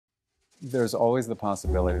There's always the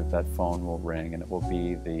possibility that that phone will ring and it will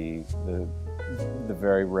be the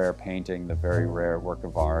very rare painting, the very rare work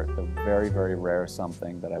of art, the very, very rare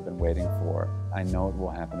something that I've been waiting for. I know it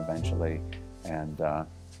will happen eventually, and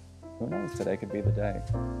who knows, today could be the day.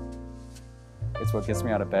 It's what gets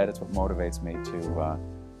me out of bed, it's what motivates me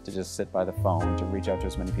to just sit by the phone, to reach out to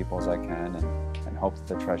as many people as I can and hope that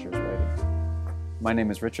the treasure is waiting. My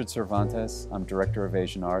name is Richard Cervantes. I'm Director of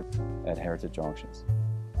Asian Art at Heritage Auctions.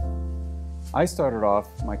 I started off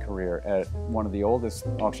my career at one of the oldest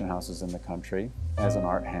auction houses in the country as an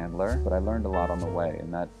art handler, but I learned a lot on the way,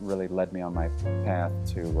 and that really led me on my path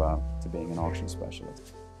to being an auction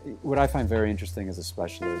specialist. What I find very interesting as a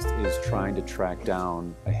specialist is trying to track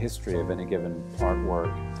down a history of any given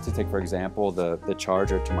artwork. To take, for example, the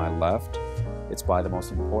charger to my left, it's by the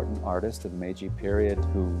most important artist of the Meiji period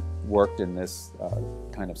who worked in this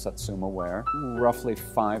kind of Satsuma ware, roughly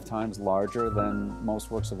 5 times larger than most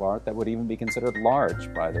works of art that would even be considered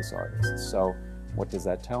large by this artist. So what does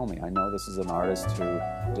that tell me? I know this is an artist who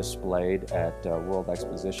displayed at world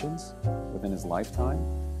expositions within his lifetime.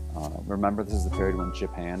 Remember, this is the period when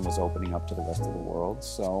Japan was opening up to the rest of the world,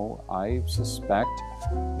 so I suspect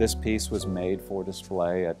this piece was made for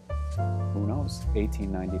display at, who knows,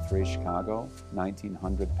 1893 Chicago,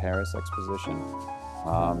 1900 Paris exposition.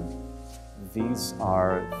 These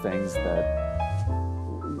are things that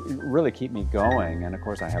really keep me going, and of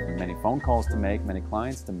course I have many phone calls to make, many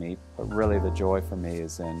clients to meet, but really the joy for me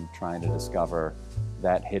is in trying to discover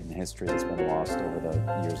that hidden history that's been lost over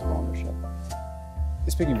the years of ownership.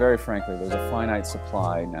 Speaking very frankly, there's a finite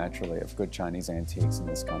supply, naturally, of good Chinese antiques in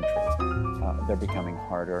this country. They're becoming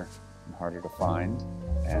harder and harder to find,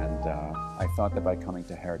 and I thought that by coming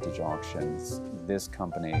to Heritage Auctions, this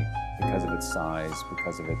company, because of its size,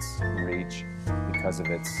 because of its reach, because of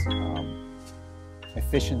its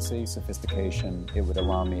efficiency, sophistication, it would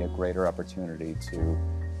allow me a greater opportunity to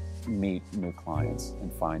meet new clients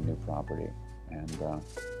and find new property, and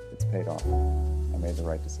it's paid off. I made the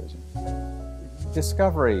right decision.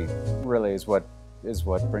 Discovery really is what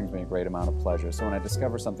brings me a great amount of pleasure. So when I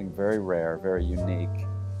discover something very rare, very unique,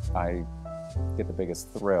 I get the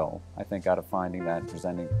biggest thrill, I think, out of finding that and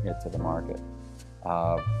presenting it to the market.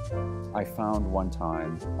 I found one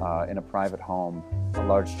time in a private home a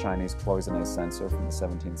large Chinese cloisonné censer from the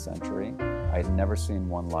 17th century. I had never seen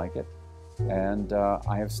one like it, and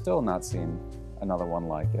I have still not seen another one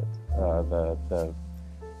like it.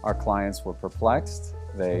 Our clients were perplexed.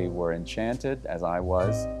 They were enchanted, as I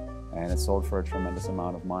was, and it sold for a tremendous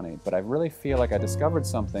amount of money. But I really feel like I discovered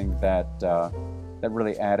something that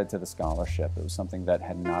really added to the scholarship. It was something that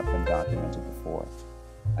had not been documented before.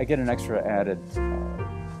 I get an extra added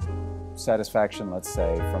satisfaction, let's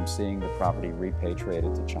say, from seeing the property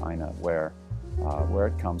repatriated to China, where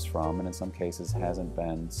it comes from, and in some cases hasn't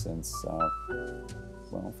been since,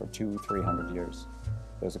 well, for 200–300 years.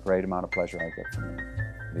 There's a great amount of pleasure I get from it.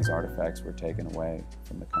 These artifacts were taken away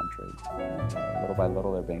from the country, and little by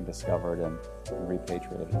little they're being discovered and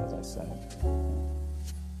repatriated, as I said.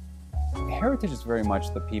 Heritage is very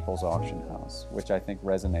much the people's auction house, which I think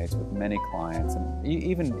resonates with many clients and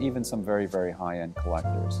even some very, very high-end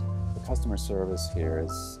collectors. The customer service here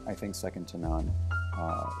is, I think, second to none.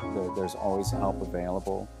 There's always help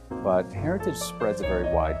available, but Heritage spreads a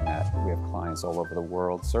very wide net. We have clients all over the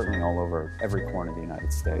world, certainly all over every corner of the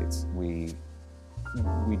United States. We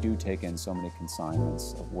do take in so many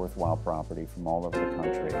consignments of worthwhile property from all over the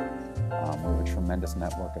country. We have a tremendous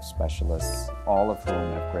network of specialists, all of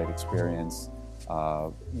whom have great experience.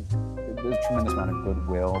 There's a tremendous amount of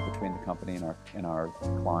goodwill between the company and our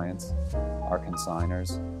clients, our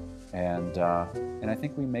consigners. And I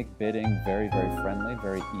think we make bidding very, very friendly,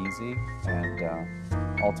 very easy,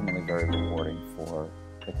 and ultimately very rewarding for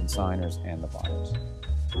the consigners and the buyers.